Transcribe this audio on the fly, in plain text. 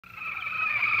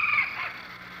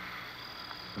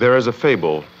There is a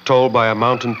fable told by a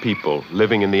mountain people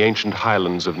living in the ancient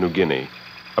highlands of New Guinea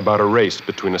about a race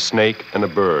between a snake and a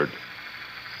bird.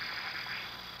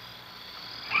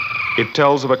 It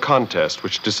tells of a contest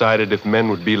which decided if men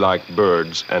would be like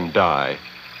birds and die,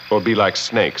 or be like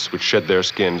snakes which shed their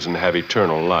skins and have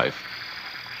eternal life.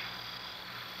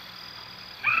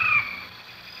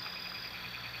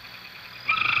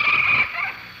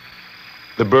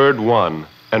 The bird won,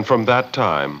 and from that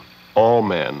time, all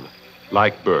men,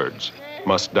 like birds,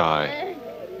 must die.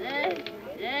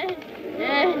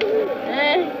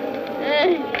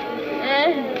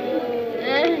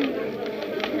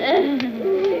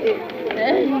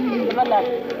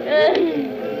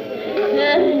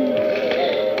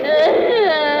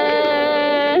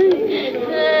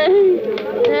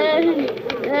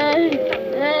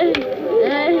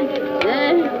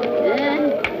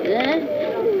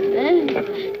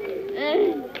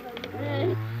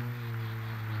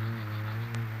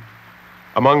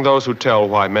 Among those who tell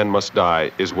why men must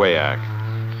die is Wayak.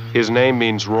 His name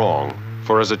means wrong,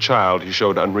 for as a child he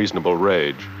showed unreasonable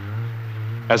rage.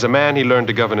 As a man he learned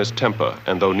to govern his temper,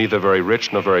 and though neither very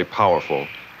rich nor very powerful,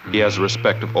 he has the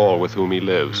respect of all with whom he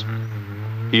lives.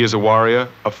 He is a warrior,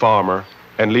 a farmer,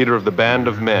 and leader of the band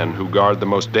of men who guard the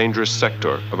most dangerous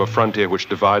sector of a frontier which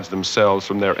divides themselves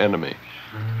from their enemy.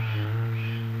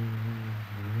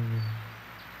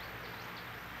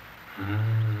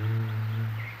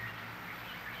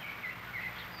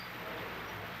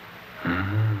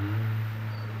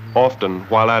 Often,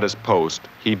 while at his post,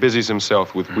 he busies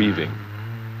himself with weaving,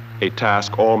 a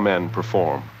task all men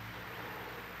perform.